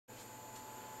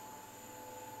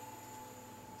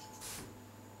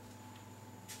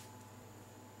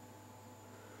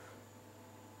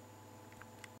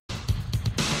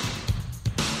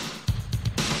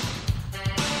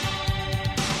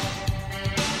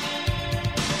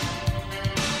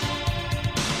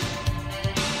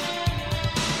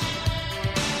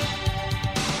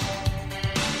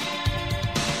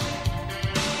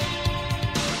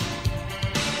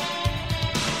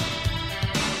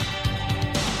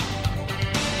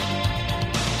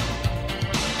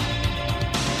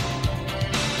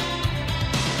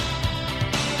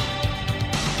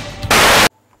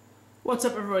What's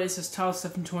up, everybody? This is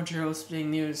Tyler721, your host of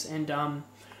Dang News, and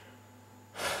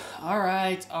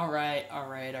alright.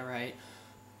 A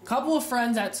couple of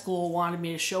friends at school wanted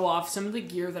me to show off some of the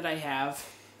gear that I have,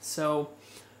 so,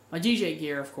 my DJ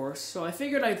gear, of course, so I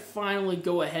figured I'd finally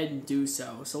go ahead and do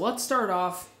so. So let's start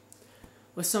off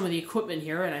with some of the equipment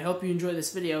here, and I hope you enjoy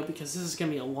this video because this is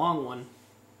going to be a long one.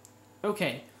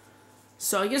 Okay,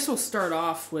 so I guess we'll start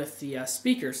off with the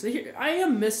speakers. So here, I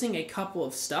am missing a couple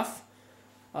of stuff.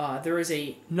 There is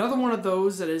another one of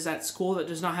those that is at school that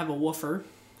does not have a woofer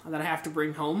that I have to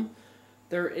bring home.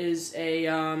 There is a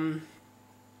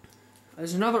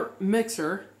there's another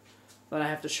mixer that I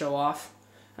have to show off,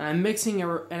 and I'm missing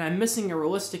a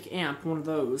realistic amp, one of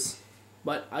those.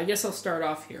 But I guess I'll start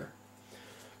off here.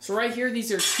 So right here,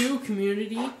 these are two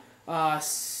Community I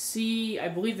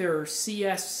believe they're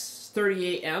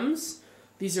CS38Ms.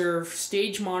 These are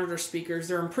stage monitor speakers.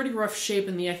 They're in pretty rough shape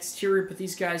in the exterior, but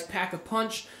these guys pack a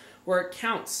punch where it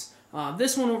counts.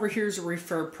 This one over here is a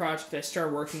refurb project I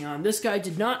started working on. This guy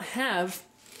did not have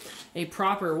a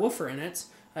proper woofer in it.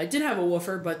 I did have a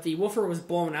woofer, but the woofer was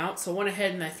blown out, so I went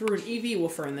ahead and I threw an EV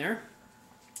woofer in there,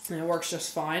 and it works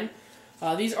just fine.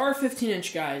 These are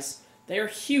 15-inch guys. They are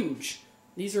huge.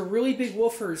 These are really big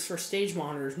woofers for stage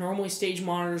monitors. Normally stage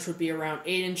monitors would be around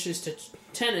 8 inches to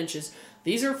 10 inches.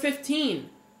 These are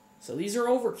 15, so these are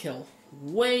overkill,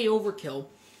 way overkill,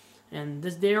 and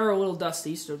they are a little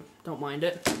dusty, so don't mind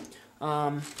it.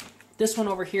 This one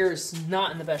over here is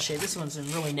not in the best shape. This one's in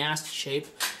really nasty shape,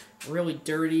 really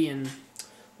dirty and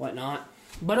whatnot,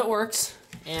 but it works,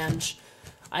 and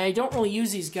I don't really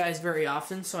use these guys very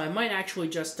often, so I might actually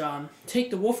just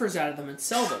take the woofers out of them and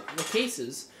sell them, the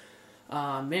cases.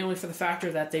 Mainly for the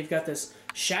factor that they've got this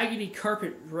shaggy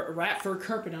carpet, rat fur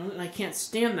carpet on it, and I can't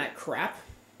stand that crap.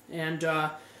 And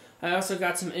I also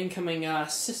got some incoming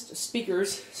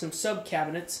speakers, some sub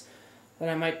cabinets that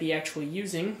I might be actually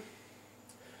using.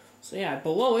 So yeah,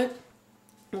 below it,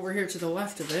 over here to the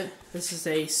left of it, this is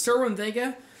a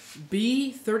Cerwin-Vega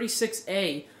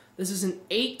B36A. This is an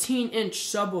 18-inch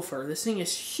subwoofer. This thing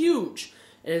is huge.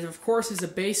 It, of course, is a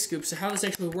bass scoop, so how this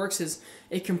actually works is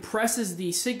it compresses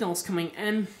the signals coming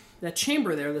in that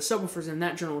chamber there, the subwoofers in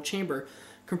that general chamber,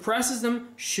 compresses them,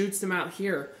 shoots them out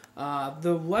here.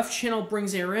 The left channel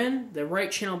brings air in, the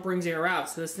right channel brings air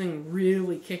out, so this thing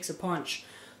really kicks a punch.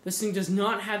 This thing does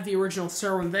not have the original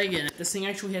Cerwin-Vega in it. This thing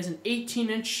actually has an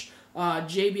 18-inch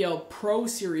JBL Pro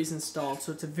series installed,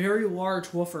 so it's a very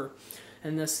large woofer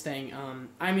in this thing.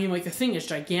 I mean, like, the thing is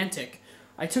gigantic.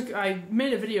 I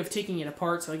made a video of taking it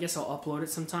apart, so I guess I'll upload it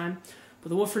sometime. But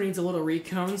the woofer needs a little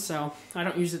recone, so I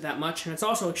don't use it that much. And it's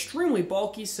also extremely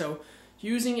bulky, so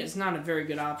using it is not a very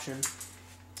good option.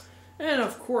 And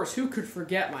of course, who could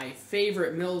forget my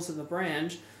favorite Mills of the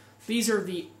brand? These are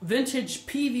the vintage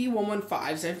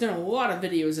PV115s. I've done a lot of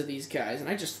videos of these guys, and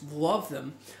I just love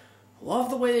them. I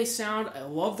love the way they sound. I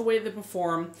love the way they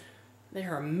perform. They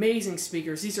are amazing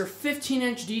speakers. These are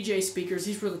 15-inch DJ speakers.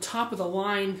 These were the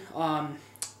top-of-the-line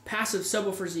passive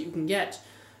subwoofers that you can get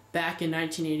back in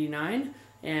 1989.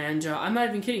 And I'm not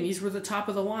even kidding. These were the top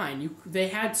of the line. They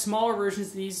had smaller versions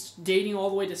of these dating all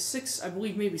the way to 6, I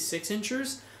believe maybe 6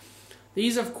 inches.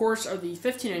 These, of course, are the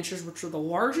 15 inches, which are the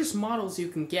largest models you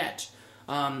can get.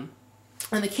 And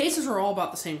the cases are all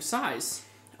about the same size.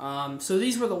 So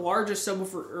these were the largest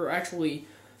subwoofer, or actually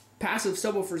passive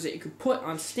subwoofers that you could put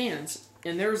on stands,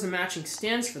 and there's the matching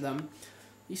stands for them.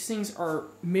 These things are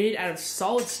made out of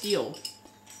solid steel.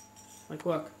 Like,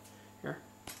 look, here.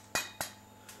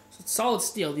 So it's solid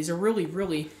steel. These are really,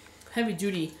 really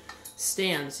heavy-duty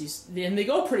stands. And they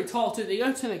go pretty tall, too. They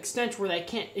go to an extent where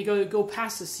they go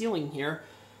past the ceiling here.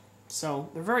 So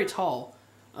they're very tall.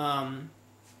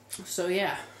 So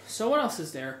yeah. So what else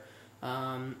is there?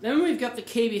 Then we've got the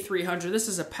KB300. This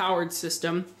is a powered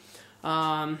system.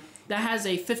 That has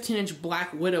a 15-inch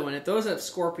Black Widow in it. Those have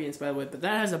Scorpions, by the way, but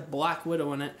that has a Black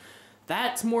Widow in it.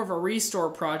 That's more of a restore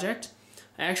project.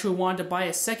 I actually wanted to buy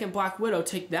a second Black Widow,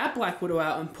 take that Black Widow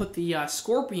out, and put the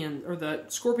Scorpions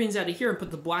out of here and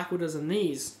put the Black Widows in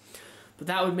these. But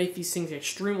that would make these things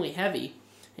extremely heavy.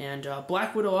 And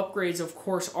Black Widow upgrades, of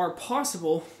course, are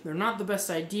possible. They're not the best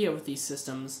idea with these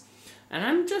systems. And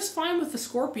I'm just fine with the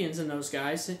Scorpions in those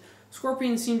guys.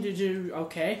 Scorpions seem to do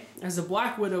okay, as the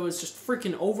Black Widow is just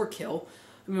freaking overkill.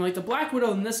 I mean, like, the Black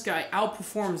Widow in this guy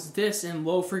outperforms this in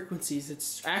low frequencies.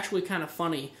 It's actually kind of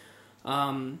funny.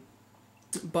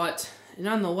 But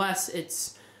nonetheless,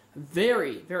 it's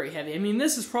very, very heavy. I mean,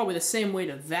 this is probably the same weight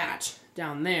of that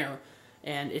down there,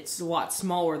 and it's a lot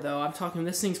smaller, though. I'm talking,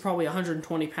 this thing's probably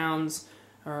 120 pounds,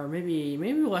 or maybe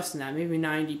less than that, maybe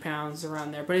 90 pounds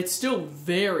around there. But it's still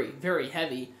very, very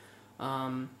heavy.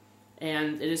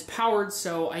 and it is powered,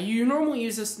 so you normally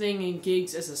use this thing in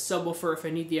gigs as a subwoofer if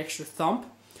I need the extra thump,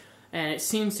 and it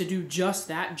seems to do just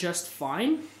that just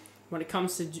fine when it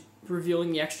comes to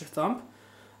revealing the extra thump.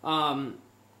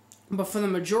 But for the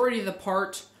majority of the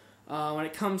part, when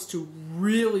it comes to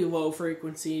really low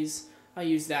frequencies, I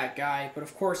use that guy, but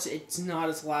of course it's not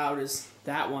as loud as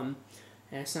that one,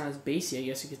 and it's not as bassy, I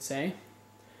guess you could say.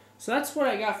 So that's what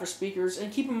I got for speakers,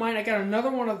 and keep in mind I got another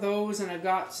one of those, and I've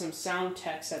got some sound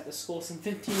techs at the school, some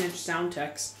 15-inch sound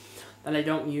techs that I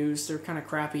don't use. They're kind of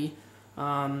crappy,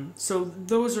 so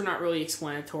those are not really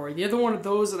explanatory. The other one of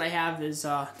those that I have is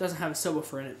doesn't have a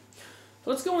subwoofer in it.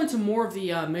 So let's go into more of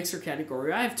the mixer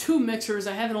category. I have two mixers.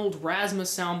 I have an old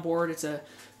Rasmus soundboard. It's a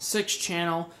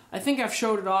 6-channel. I think I've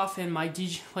showed it off in my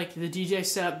the DJ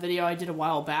setup video I did a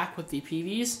while back with the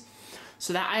PVs.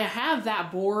 So that I have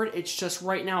that board, it's just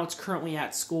right now it's currently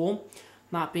at school,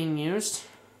 not being used.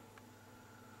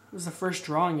 It was the first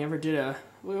drawing I ever did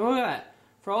look at that.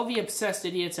 For all the obsessed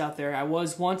idiots out there, I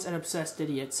was once an obsessed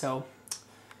idiot, so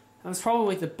that was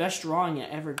probably the best drawing I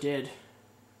ever did.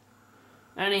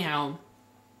 Anyhow,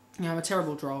 I'm a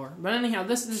terrible drawer. But anyhow,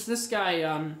 this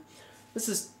guy, this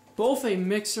is both a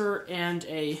mixer and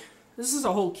this is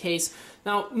a whole case.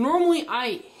 Now, normally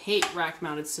I hate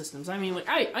rack-mounted systems. I mean, like,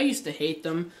 I used to hate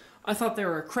them. I thought they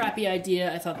were a crappy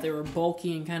idea. I thought they were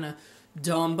bulky and kind of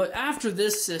dumb. But after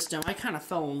this system, I kind of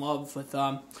fell in love with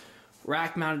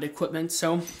rack-mounted equipment.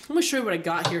 So, let me show you what I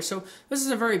got here. So, this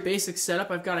is a very basic setup.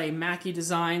 I've got a Mackie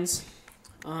Designs.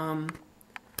 What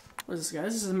is this guy?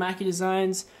 This is a Mackie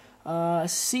Designs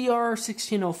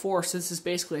CR1604. So, this is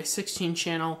basically a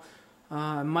 16-channel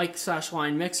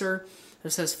mic/line mixer.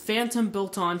 This has Phantom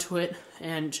built onto it,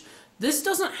 and this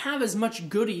doesn't have as much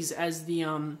goodies as the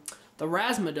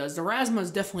Rasma does. The Rasma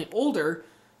is definitely older.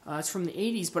 It's from the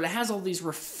 80s, but it has all these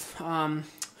return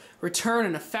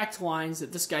and effect lines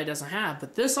that this guy doesn't have.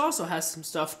 But this also has some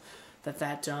stuff that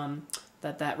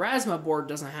Rasma board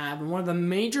doesn't have. And one of the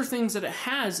major things that it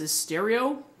has is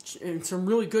stereo, and some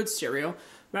really good stereo.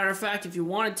 Matter of fact, if you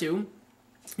wanted to,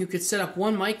 you could set up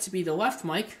one mic to be the left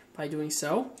mic by doing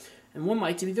so, and one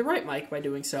mic to be the right mic by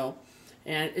doing so.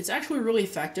 And it's actually really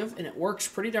effective, and it works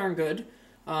pretty darn good.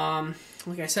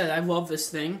 Like I said, I love this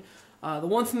thing. The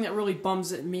one thing that really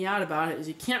bums me out about it is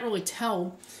you can't really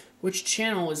tell which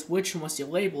channel is which unless you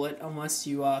label it, unless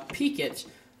you peak it,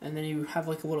 and then you have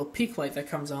like a little peak light that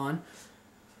comes on.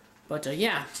 But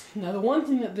yeah, now the one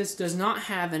thing that this does not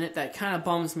have in it that kind of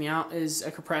bums me out is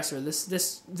a compressor.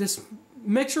 This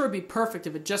mixer would be perfect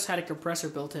if it just had a compressor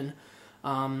built in.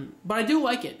 But I do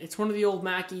like it. It's one of the old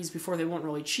Mackies before they weren't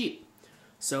really cheap.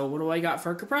 So what do I got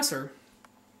for a compressor?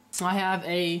 I have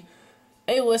I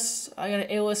got an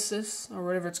Alisys, or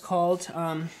whatever it's called,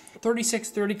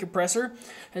 3630 compressor.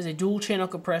 It has a dual channel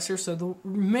compressor. So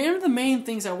one of the main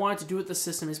things I wanted to do with the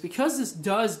system is because this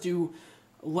does do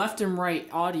left and right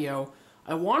audio,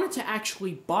 I wanted to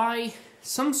actually buy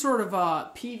some sort of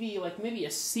a PV, like maybe a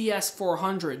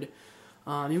CS400.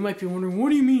 You might be wondering, what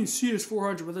do you mean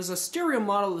CS400? Well, there's a stereo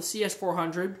model of the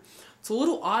CS400. It's a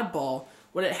little oddball.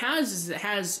 What it has is it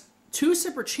has two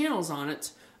separate channels on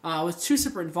it with two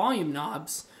separate volume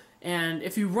knobs. And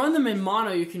if you run them in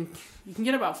mono, you can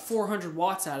get about 400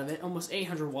 watts out of it, almost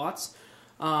 800 watts.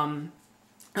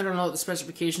 I don't know what the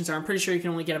specifications are. I'm pretty sure you can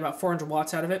only get about 400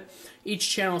 watts out of it. Each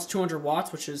channel is 200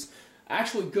 watts, which is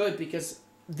actually good because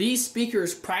these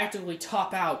speakers practically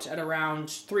top out at around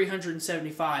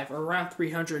 375 or around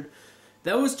 300.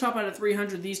 Those top out at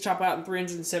 300, these top out at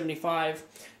 375,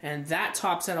 and that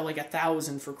tops out at like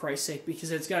 1,000 for Christ's sake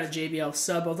because it's got a JBL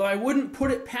sub. Although I wouldn't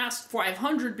put it past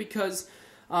 500 because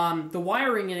the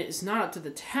wiring in it is not up to the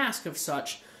task of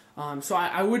such. So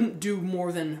I wouldn't do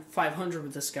more than 500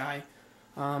 with this guy.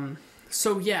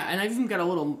 So yeah, and I've even got a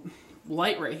little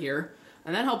light right here.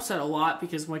 And that helps out a lot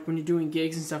because like when you're doing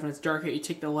gigs and stuff and it's dark out, you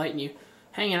take the light and you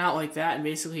hang it out like that and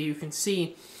basically you can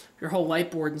see your whole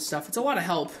light board and stuff. It's a lot of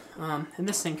help. And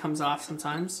this thing comes off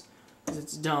sometimes because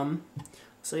it's dumb.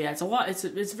 So yeah, it's a lot. It's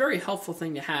a very helpful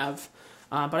thing to have.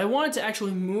 But I wanted to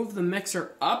actually move the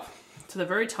mixer up to the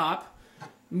very top,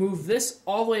 move this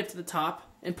all the way up to the top,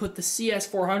 and put the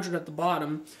CS400 at the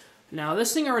bottom. Now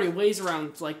this thing already weighs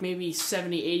around like maybe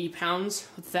 70, 80 pounds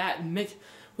with that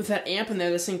with that amp in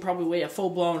there. This thing probably weigh a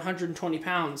full-blown 120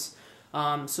 pounds.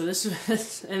 So this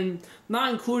is, and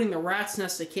not including the rat's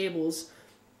nest of cables.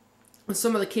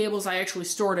 Some of the cables I actually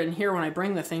stored in here when I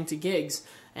bring the thing to gigs.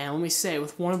 And let me say,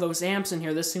 with one of those amps in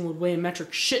here, this thing would weigh a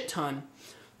metric shit ton.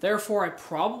 Therefore, I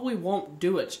probably won't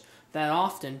do it that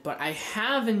often. But I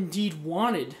have indeed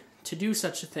wanted to do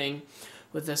such a thing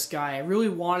with this guy. I really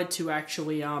wanted to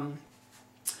actually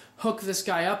hook this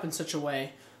guy up in such a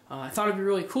way. I thought it'd be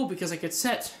really cool because I could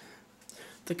set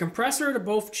the compressor to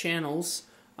both channels.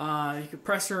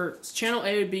 Compressor channel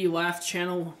A would be left,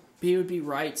 channel B would be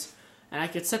right, and I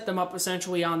could set them up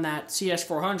essentially on that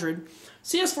CS400.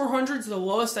 CS400 is the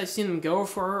lowest I've seen them go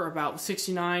for, about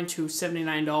 $69 to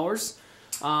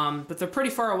 $79. But they're pretty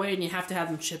far away, and you have to have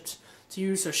them shipped to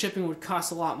you, so shipping would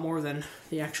cost a lot more than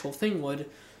the actual thing would.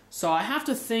 So I have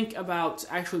to think about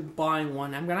actually buying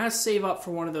one. I'm going to have to save up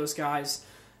for one of those guys.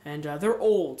 And they're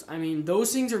old. I mean,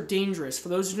 those things are dangerous. For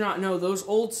those who do not know, those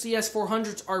old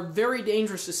CS400s are very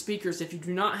dangerous to speakers if you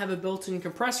do not have a built-in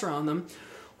compressor on them,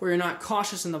 or you're not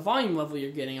cautious in the volume level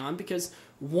you're getting on. Because,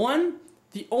 one,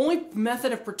 the only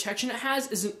method of protection it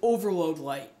has is an overload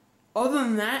light. Other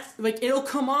than that, like, it'll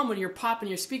come on when you're popping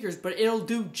your speakers, but it'll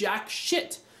do jack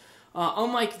shit.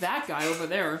 Unlike that guy over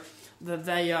there, the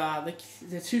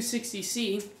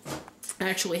 260C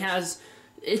actually has,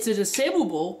 it's a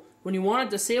disableable. When you want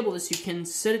to disable this, you can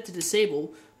set it to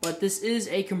disable, but this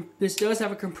does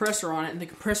have a compressor on it, and the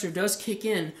compressor does kick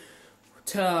in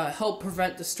to help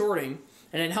prevent distorting,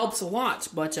 and it helps a lot.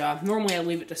 But normally I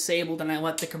leave it disabled, and I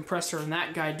let the compressor and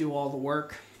that guy do all the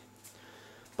work.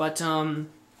 But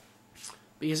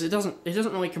because it doesn't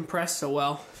really compress so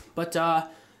well. But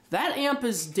that amp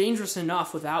is dangerous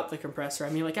enough without the compressor.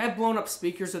 I mean, like, I've blown up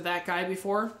speakers with that guy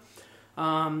before,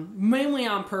 mainly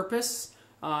on purpose.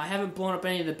 I haven't blown up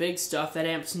any of the big stuff. That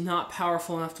amp's not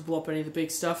powerful enough to blow up any of the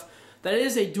big stuff. That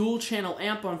is a dual channel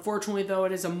amp. Unfortunately, though,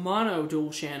 it is a mono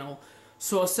dual channel.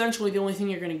 So essentially the only thing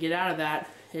you're going to get out of that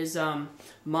is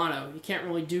mono. You can't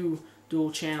really do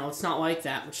dual channel. It's not like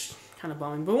that, which is kind of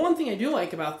bumming. But one thing I do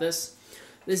like about this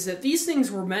is that these things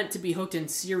were meant to be hooked in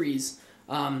series.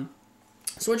 So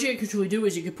what you could truly do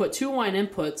is you could put 2-line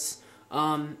inputs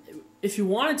if you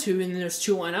wanted to, and then there's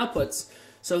 2-line outputs.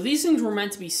 So these things were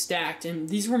meant to be stacked, and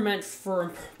these were meant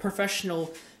for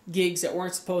professional gigs that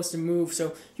weren't supposed to move.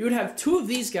 So you would have 2 of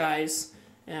these guys.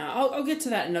 I'll get to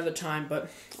that another time,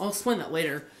 but I'll explain that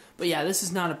later. But yeah, this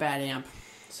is not a bad amp.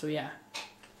 So yeah.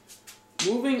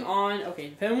 Moving on.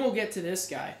 Okay, then we'll get to this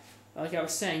guy. Like I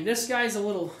was saying, this guy is a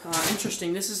little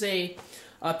interesting. This is a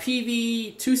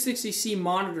PV 260C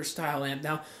monitor style amp.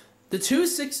 Now, the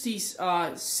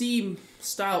 260C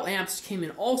style amps came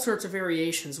in all sorts of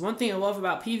variations. One thing I love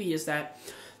about PV is that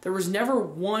there was never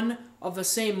one of the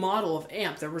same model of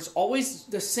amp. There was always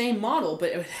the same model,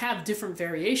 but it would have different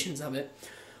variations of it.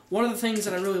 One of the things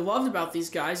that I really loved about these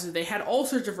guys is they had all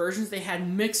sorts of versions. They had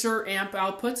mixer amp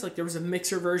outputs, like there was a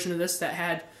mixer version of this that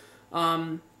had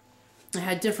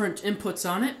different inputs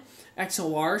on it,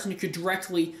 XLRs, and you could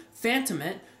directly phantom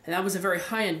it, and that was a very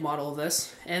high-end model of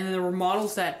this. And then there were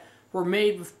models that were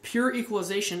made with pure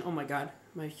equalization. Oh my god,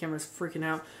 my camera's freaking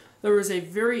out. There was a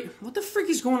very... What the frick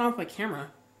is going on with my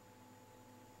camera?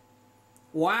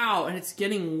 Wow, and it's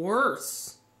getting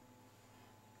worse.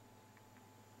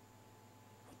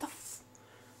 What the f...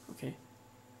 Okay.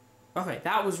 Okay,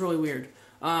 that was really weird.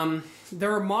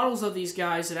 There are models of these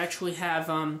guys that actually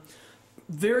have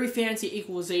very fancy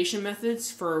equalization methods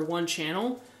for one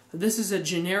channel. This is a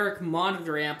generic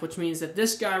monitor amp, which means that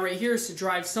this guy right here is to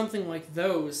drive something like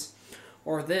those,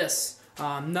 or this.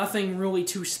 Nothing really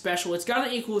too special. It's got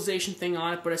an equalization thing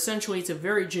on it, but essentially it's a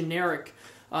very generic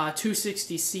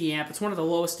 260C amp. It's one of the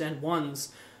lowest end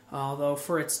ones, although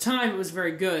for its time it was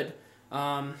very good.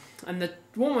 And the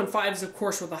 115 is of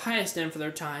course with the highest end for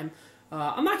their time.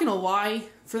 I'm not going to lie,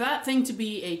 for that thing to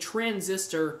be a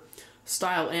transistor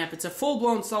style amp, it's a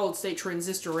full-blown solid-state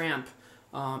transistor amp.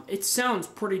 It sounds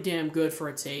pretty damn good for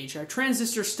its age.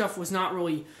 Transistor stuff was not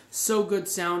really so good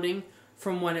sounding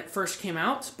from when it first came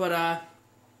out, but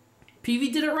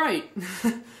PV did it right.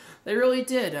 They really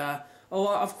did.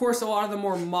 Of course, a lot of the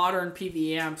more modern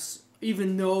PV amps,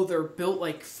 even though they're built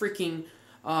like freaking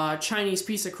Chinese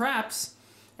piece of craps,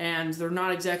 and they're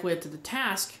not exactly up to the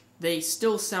task, they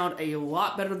still sound a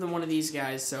lot better than one of these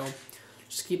guys, so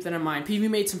just keep that in mind. PV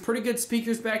made some pretty good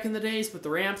speakers back in the days, but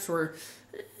their amps were,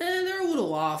 they're a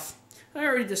little off. I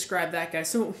already described that guy.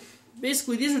 So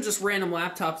basically, these are just random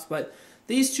laptops, but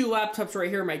these 2 laptops right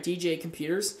here are my DJ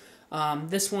computers.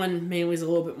 This one mainly is a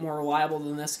little bit more reliable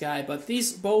than this guy, but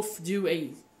these both do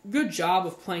a good job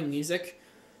of playing music,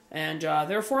 and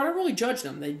therefore I don't really judge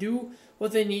them. They do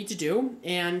what they need to do,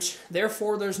 and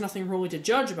therefore there's nothing really to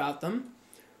judge about them.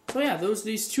 So yeah,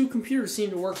 these 2 computers seem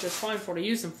to work just fine for what I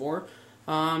use them for.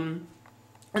 And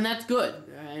that's good.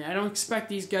 I don't expect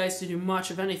these guys to do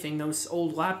much of anything, those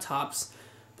old laptops,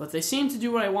 but they seem to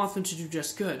do what I want them to do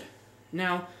just good.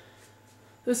 Now,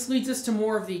 this leads us to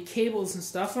more of the cables and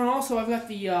stuff, and also I've got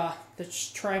the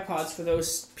tripods for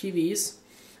those PVs.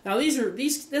 Now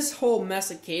this whole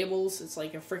mess of cables, it's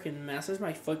like a freaking mess. There's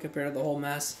my foot compared to the whole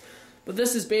mess. But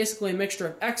this is basically a mixture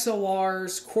of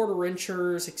XLRs,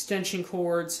 quarter-inchers, extension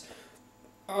cords,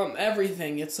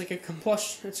 everything. It's like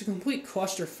it's a complete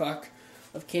clusterfuck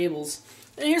of cables.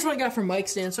 And here's what I got for mic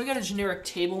stand. So I got a generic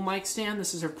table mic stand.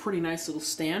 This is a pretty nice little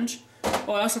stand.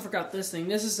 Oh, I also forgot this thing.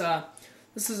 This is a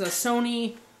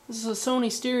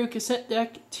Sony stereo cassette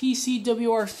deck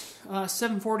TCWR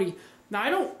 740. Now I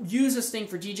don't use this thing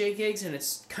for DJ gigs, and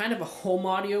it's kind of a home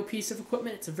audio piece of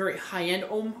equipment. It's a very high-end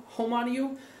home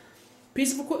audio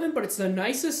piece of equipment, but it's the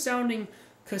nicest sounding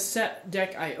cassette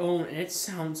deck I own, and it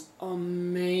sounds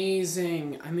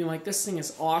amazing. I mean, like, this thing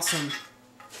is awesome.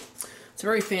 It's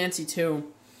very fancy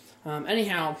too.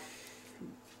 Anyhow,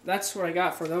 that's what I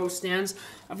got for those stands.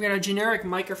 I've got a generic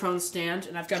microphone stand,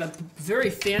 and I've got a very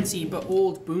fancy but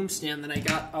old boom stand that I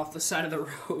got off the side of the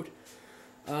road.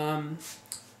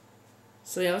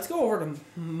 So yeah, let's go over to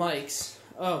mics.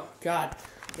 Oh god,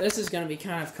 this is going to be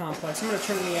kind of complex. I'm going to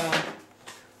turn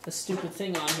the stupid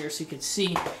thing on here so you can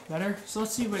see better. So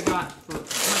let's see what I got for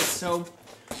mics. So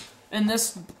in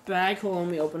this bag, hold on,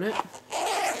 let me open it.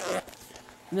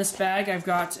 In this bag, I've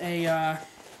got a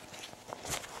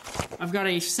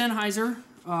Sennheiser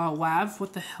Lav.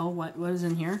 What the hell? What is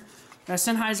in here? Got a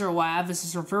Sennheiser Lav. This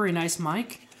is a very nice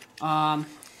mic,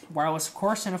 wireless, of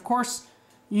course, and of course,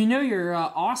 you know you're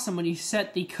awesome when you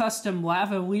set the custom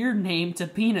lavalier name to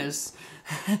penis.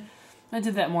 I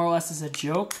did that more or less as a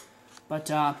joke, but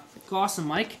awesome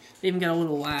mic. They even got a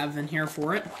little lav in here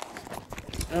for it.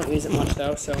 I don't use it much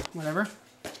though, so whatever.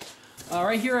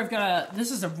 Right here I've got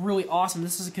this is a really awesome,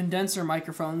 this is a condenser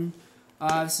microphone.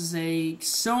 This is a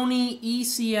Sony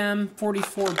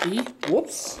ECM44B.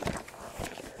 Whoops.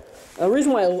 The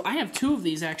reason why I have two of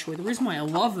these actually, the reason why I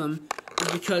love them is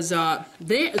because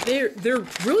they're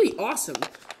really awesome.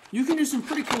 You can do some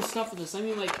pretty cool stuff with this. I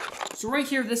mean, like, so right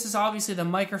here, this is obviously the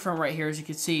microphone right here, as you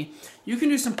can see. You can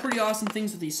do some pretty awesome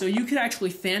things with these. So you could actually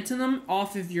phantom them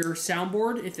off of your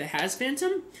soundboard if it has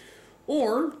phantom,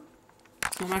 or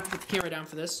I'm gonna have to put the camera down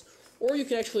for this. Or you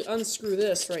could actually unscrew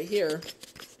this right here.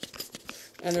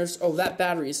 And there's, oh, that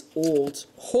battery is old.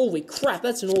 Holy crap,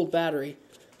 that's an old battery.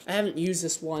 I haven't used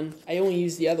this one. I only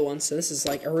used the other one, so this is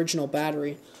like original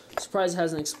battery. Surprised it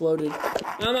hasn't exploded.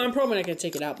 I'm probably not going to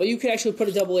take it out, but you could actually put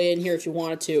a AA in here if you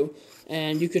wanted to,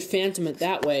 and you could phantom it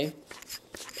that way.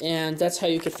 And that's how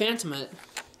you could phantom it.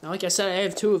 Now, like I said, I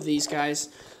have two of these guys.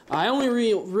 I only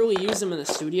really use them in the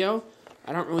studio.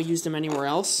 I don't really use them anywhere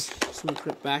else. So I'm going to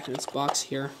put it back in its box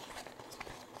here.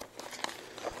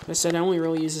 Like I said, I only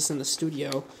really use this in the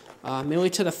studio, mainly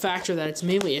to the factor that it's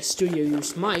mainly a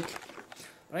studio-use mic.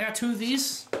 I got two of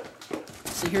these.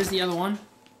 So here's the other one.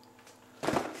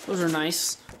 Those are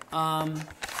nice.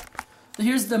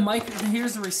 Here's the mic.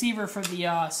 Here's the receiver for the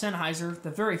Sennheiser, the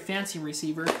very fancy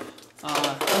receiver.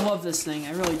 I love this thing.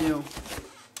 I really do.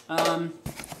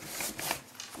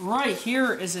 Right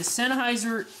here is a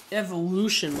Sennheiser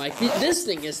Evolution mic. This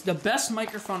thing is the best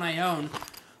microphone I own.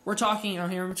 We're talking. Oh,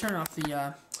 here. I'm turning off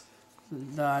the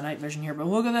night vision here, but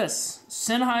look at this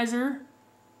Sennheiser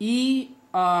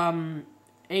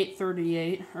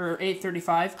E838 or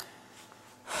 835.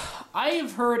 I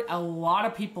have heard a lot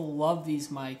of people love these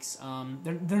mics.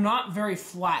 They're not very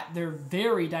flat. They're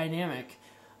very dynamic.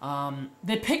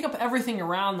 They pick up everything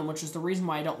around them, which is the reason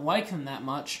why I don't like them that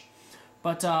much.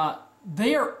 But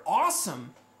they are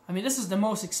awesome. I mean, this is the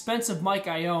most expensive mic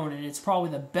I own, and it's probably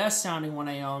the best sounding one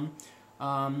I own.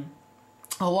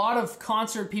 A lot of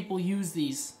concert people use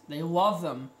these. They love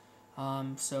them.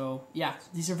 So yeah,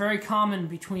 these are very common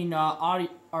between audio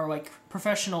or like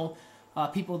professional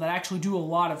people that actually do a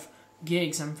lot of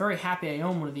gigs. I'm very happy I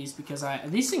own one of these because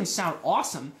these things sound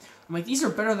awesome. I'm like, these are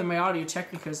better than my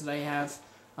Audio-Technicas that I have.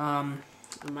 I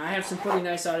have some pretty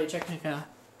nice Audio-Technica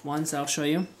ones that I'll show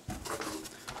you.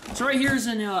 So right here is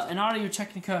an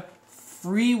Audio-Technica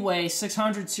Freeway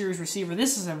 600 series receiver.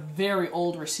 This is a very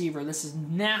old receiver. This is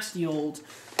nasty old.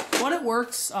 But it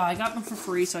works. I got them for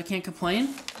free, so I can't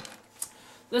complain.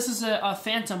 This is a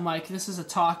Phantom mic. This is a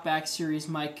TalkBack series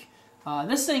mic.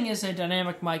 This thing is a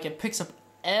dynamic mic. It picks up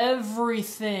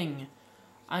everything.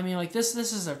 I mean, like, this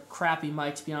is a crappy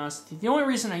mic, to be honest with you. The only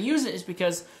reason I use it is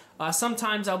because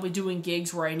sometimes I'll be doing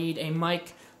gigs where I need a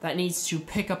mic that needs to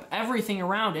pick up everything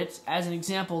around it. As an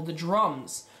example, the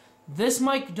drums. This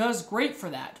mic does great for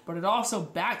that, but it also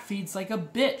backfeeds like a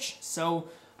bitch. So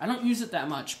I don't use it that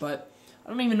much, but I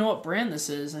don't even know what brand this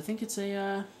is. I think it's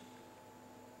a...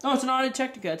 Oh, it's an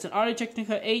Audio-Technica. It's an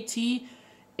Audio-Technica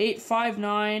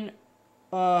AT859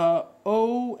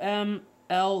 OMLK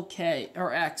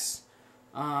or X.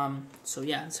 So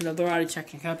yeah, it's another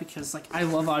Audio-Technica because like I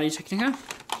love Audio-Technica.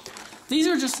 These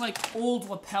are just like old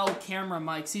lapel camera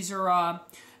mics. These are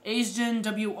Aesden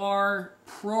WR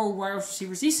Pro wireless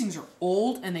receivers. These things are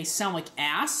old and they sound like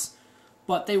ass,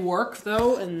 but they work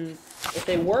though, and if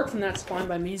they work, then that's fine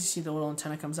by me. As you see, the little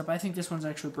antenna comes up. I think this one's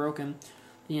actually broken.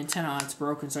 The antenna on it's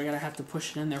broken, so I gotta have to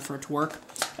push it in there for it to work.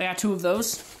 I got 2 of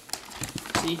those.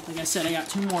 See, like I said, I got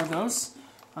 2 more of those.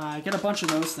 I got a bunch of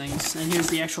those things, and here's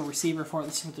the actual receiver for it.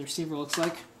 This is what the receiver looks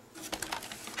like.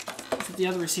 That's what the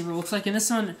other receiver looks like. And this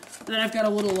one, then I've got a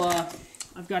little,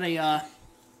 I've got a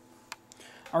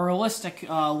realistic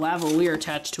lavalier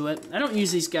attached to it. I don't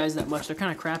use these guys that much. They're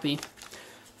kind of crappy.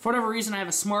 For whatever reason, I have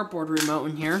a smartboard remote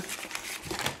in here.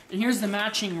 And here's the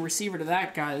matching receiver to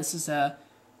that guy. This is a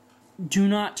do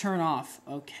not turn off.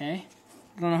 Okay.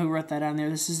 I don't know who wrote that down there.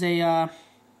 This is a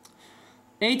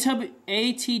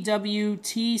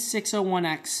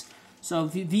ATW-T601X. So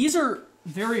these are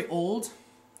very old,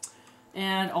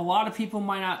 and a lot of people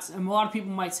might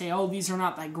say, "Oh, these are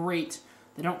not that great.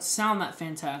 They don't sound that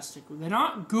fantastic. They're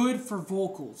not good for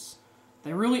vocals.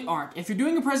 They really aren't. If you're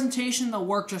doing a presentation, they'll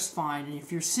work just fine. And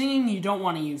if you're singing, you don't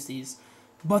want to use these.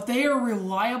 But they are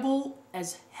reliable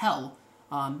as hell.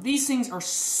 These things are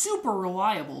super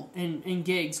reliable in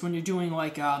gigs when you're doing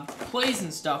like plays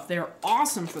and stuff. They're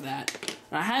awesome for that.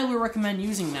 And I highly recommend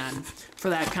using that for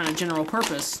that kind of general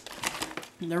purpose.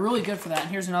 And they're really good for that. And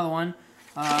here's another one.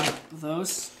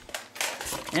 Those.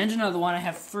 And another one. I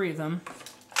have 3 of them.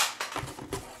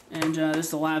 And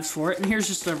there's the labs for it. And here's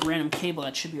just a random cable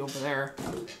that should be over there.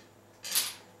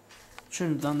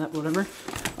 Shouldn't have done that, whatever.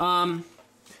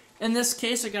 In this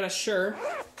case, I got a Shure.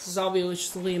 This is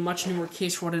obviously a much newer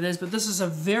case for what it is, but this is a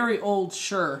very old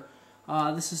Shure.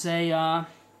 This is a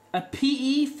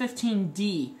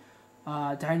PE15D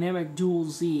Dynamic Dual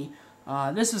Z.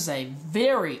 This is a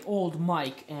very old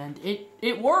mic, and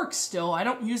it works still. I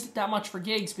don't use it that much for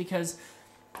gigs because,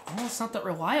 well, it's not that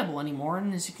reliable anymore,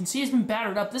 and as you can see, it's been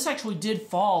battered up. This actually did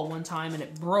fall one time, and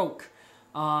it broke.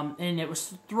 And it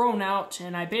was thrown out,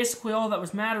 and basically all that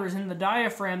was matter is in the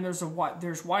diaphragm. There's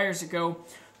wires that go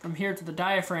from here to the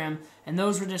diaphragm, and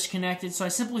those were disconnected. So I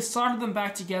simply soldered them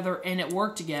back together, and it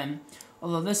worked again.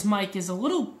 Although this mic is a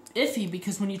little iffy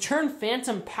because when you turn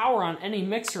phantom power on any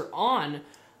mixer on,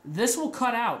 this will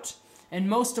cut out. And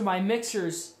most of my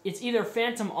mixers, it's either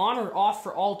phantom on or off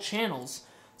for all channels.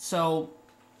 So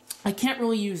I can't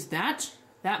really use that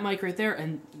mic right there,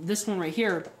 and this one right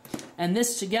here, and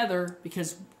this together,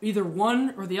 because either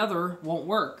one or the other won't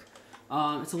work.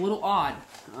 It's a little odd,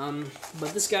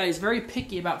 but this guy is very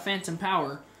picky about phantom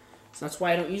power, so that's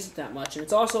why I don't use it that much. And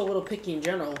it's also a little picky in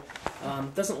general.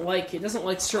 It doesn't like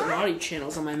certain audio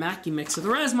channels on my Mackie mixer. The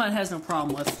Rasma it has no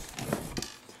problem with.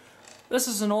 This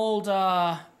is an old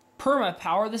Perma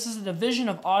Power. This is a division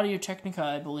of Audio-Technica,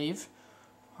 I believe.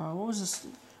 What was this?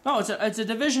 Oh, it's a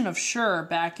division of Shure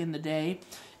back in the day.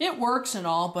 It works and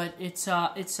all, but it's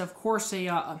of course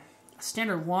a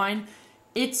standard line.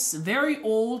 It's very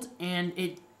old and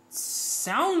it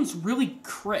sounds really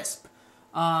crisp.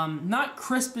 Not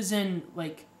crisp as in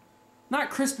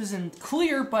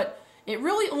clear, but it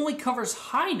really only covers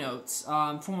high notes,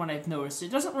 from what I've noticed. It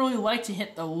doesn't really like to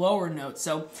hit the lower notes,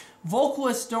 so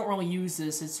vocalists don't really use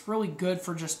this. It's really good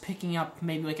for just picking up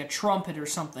maybe like a trumpet or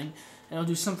something. It'll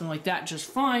do something like that just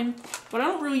fine, but I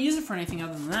don't really use it for anything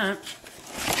other than that.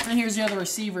 And here's the other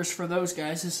receivers for those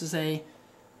guys. This is a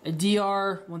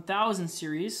DR1000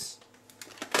 series.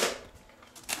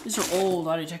 These are old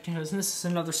Audio-Technicas, and this is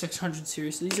another 600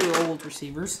 series, so these are old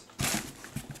receivers.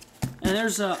 And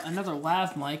there's another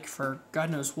lav mic for God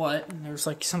knows what, and there's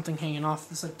like something hanging off.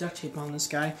 There's like duct tape on this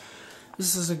guy.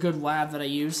 This is a good lav that I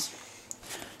use.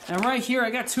 And right here,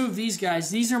 I got 2 of these guys.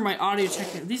 These are my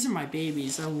Audio-Technica. These are my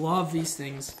babies. I love these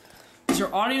things. These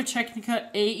are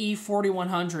Audio-Technica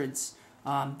AE4100s.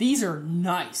 These are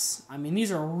nice. I mean,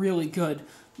 these are really good.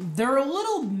 They're a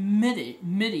little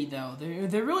MIDI though.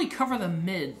 They really cover the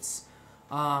mids.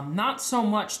 Not so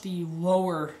much the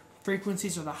lower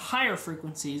frequencies or the higher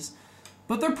frequencies,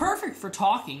 but they're perfect for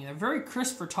talking. They're very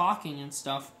crisp for talking and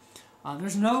stuff.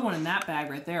 There's another one in that bag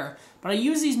right there. But I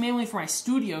use these mainly for my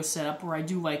studio setup where I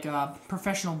do like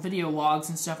professional video logs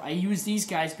and stuff. I use these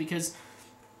guys because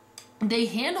they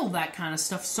handle that kind of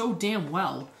stuff so damn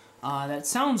well. That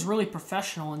sounds really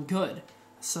professional and good.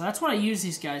 So that's what I use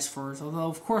these guys for. Although,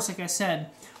 of course, like I said,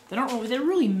 they're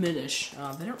really mid-ish.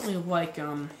 They don't really like, they're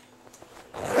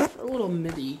a little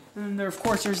MIDI. And there, of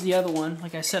course, there's the other one.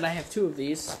 Like I said, I have 2 of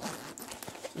these.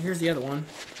 So here's the other one.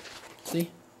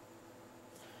 See?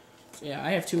 Yeah,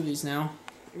 I have 2 of these now.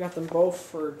 I got them both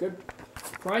for a good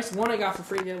price. One I got for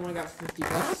free, the other one I got for 50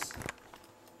 bucks.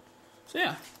 So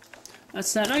yeah,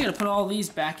 that's that. Now I gotta put all these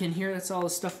back in here. That's all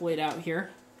the stuff laid out here.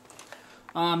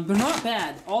 They're not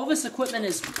bad. All this equipment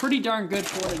is pretty darn good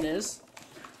for what it is.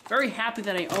 very happy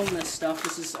that I own this stuff.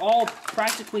 This is all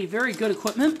practically very good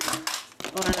equipment.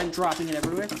 Oh, and I'm dropping it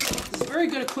everywhere. This is very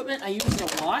good equipment. I use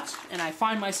it a lot, and I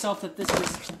find myself that this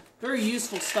is very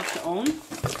useful stuff to own.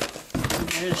 I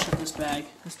gotta shut this bag.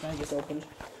 This bag is opened.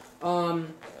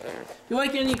 If you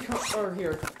like any, or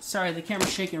here, sorry, the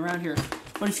camera's shaking around here.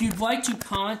 But if you'd like to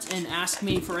comment and ask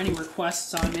me for any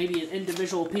requests on maybe an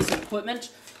individual piece of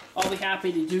equipment, I'll be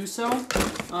happy to do so.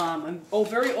 I'm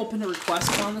very open to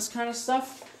requests on this kind of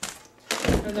stuff,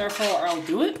 and therefore I'll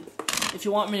do it. If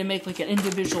you want me to make like an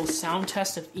individual sound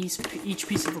test of each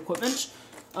piece of equipment,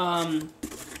 I've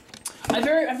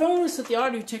noticed that the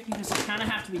Audio Technicas kind of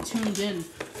have to be tuned in.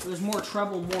 So there's more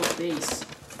treble, more bass,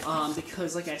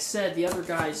 because like I said, the other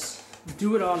guys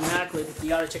do it automatically, but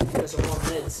the Audio Technicas are more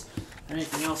mids than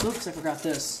anything else. Oops, I forgot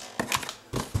this.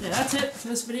 Yeah, that's it for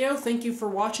this video. Thank you for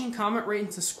watching. Comment, rate,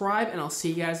 and subscribe, and I'll see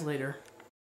you guys later.